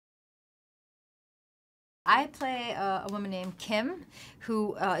I play a woman named Kim,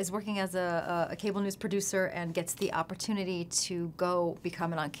 who is working as a cable news producer and gets the opportunity to go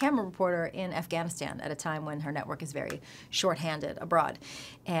become an on-camera reporter in Afghanistan at a time when her network is very short-handed abroad.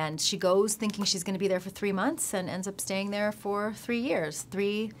 And she goes thinking she's going to be there for 3 months and ends up staying there for 3 years.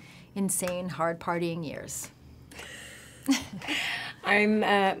 3 insane, hard partying years.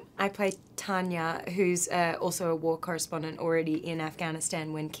 I play Tanya, who's also a war correspondent already in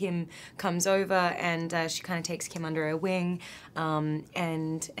Afghanistan when Kim comes over, and she kind of takes Kim under her wing,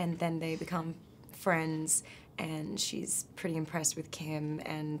 and then they become friends, and she's pretty impressed with Kim,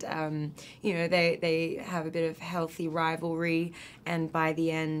 and you know, they have a bit of healthy rivalry, and by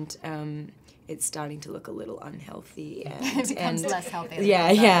the end it's starting to look a little unhealthy, and it becomes less healthy.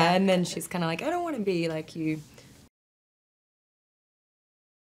 Yeah, and then she's kind of like, I don't want to be like you.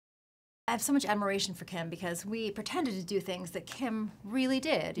 I have so much admiration for Kim because we pretended to do things that Kim really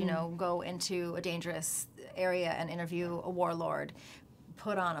did, you know, go into a dangerous area and interview a warlord,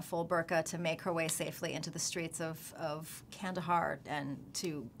 put on a full burqa to make her way safely into the streets of Kandahar and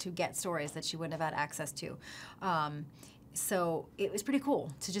to get stories that she wouldn't have had access to. So it was pretty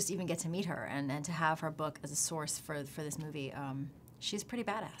cool to just even get to meet her and to have her book as a source for this movie. She's pretty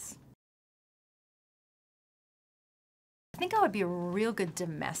badass. I think I would be a real good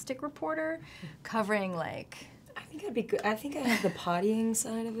domestic reporter, covering like... I think I'd be good. I think I have the partying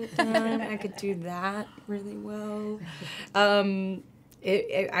side of it down. I could do that really well.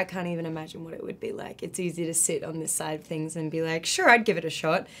 I can't even imagine what it would be like. It's easy to sit on this side of things and be like, sure, I'd give it a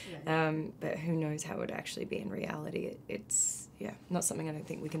shot. But who knows how it would actually be in reality. It's, yeah, not something I don't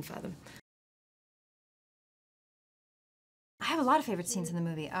think we can fathom. I have a lot of favorite scenes in the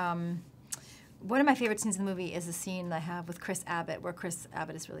movie. One of my favorite scenes in the movie is a scene I have with Chris Abbot, where Chris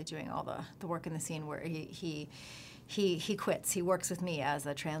Abbot is really doing all the work in the scene, where he quits. He works with me as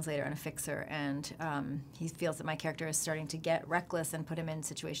a translator and a fixer, and he feels that my character is starting to get reckless and put him in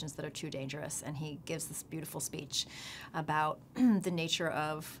situations that are too dangerous. And he gives this beautiful speech about the nature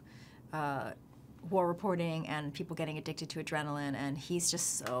of war reporting and people getting addicted to adrenaline, and he's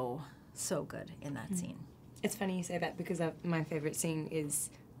just so good in that scene. It's funny you say that because my favorite scene is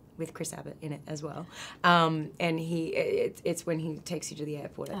with Chris Abbot in it as well, and it's when he takes you to the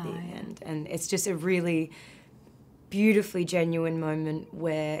airport at the end, and it's just a really beautifully genuine moment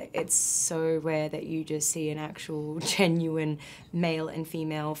where it's so rare that you just see an actual genuine male and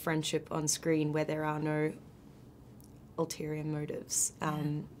female friendship on screen where there are no ulterior motives.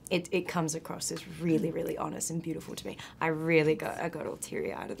 It comes across as really, really honest and beautiful to me. I got all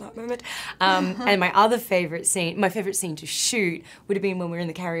teary-eyed at that moment. And my favorite scene to shoot would have been when we were in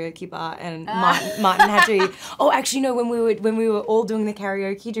the karaoke bar and Martin had to. Oh, actually no, when we were all doing the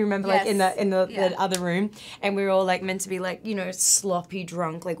karaoke. Do you remember, like in the other room, and we were all like meant to be like, you know, sloppy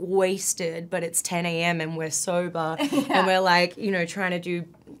drunk, like wasted, but it's 10 a.m. and we're sober, and we're like, you know, trying to do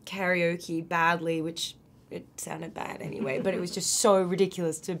karaoke badly, which. It sounded bad anyway, but it was just so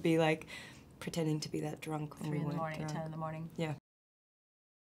ridiculous to be like pretending to be that drunk. 3 in the morning, 10 in the morning. Yeah.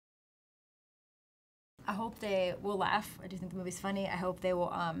 I hope they will laugh. I do think the movie's funny. I hope they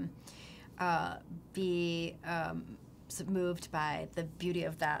will be moved by the beauty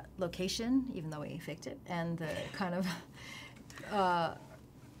of that location, even though we faked it, and the kind of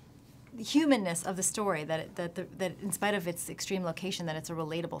the humanness of the story, that in spite of its extreme location, that it's a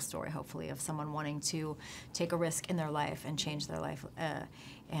relatable story, hopefully, of someone wanting to take a risk in their life and change their life.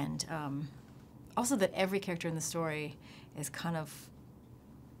 And also that every character in the story is kind of,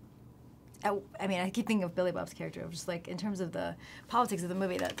 I mean, I keep thinking of Billy Bob's character, just like in terms of the politics of the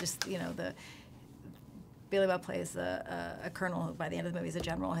movie, that just, you know, Billy Bob plays a colonel who by the end of the movie is a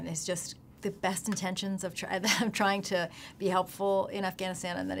general, and is just the best intentions of trying to be helpful in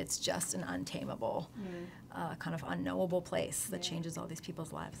Afghanistan, and that it's just an untamable, kind of unknowable place that changes all these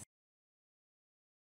people's lives.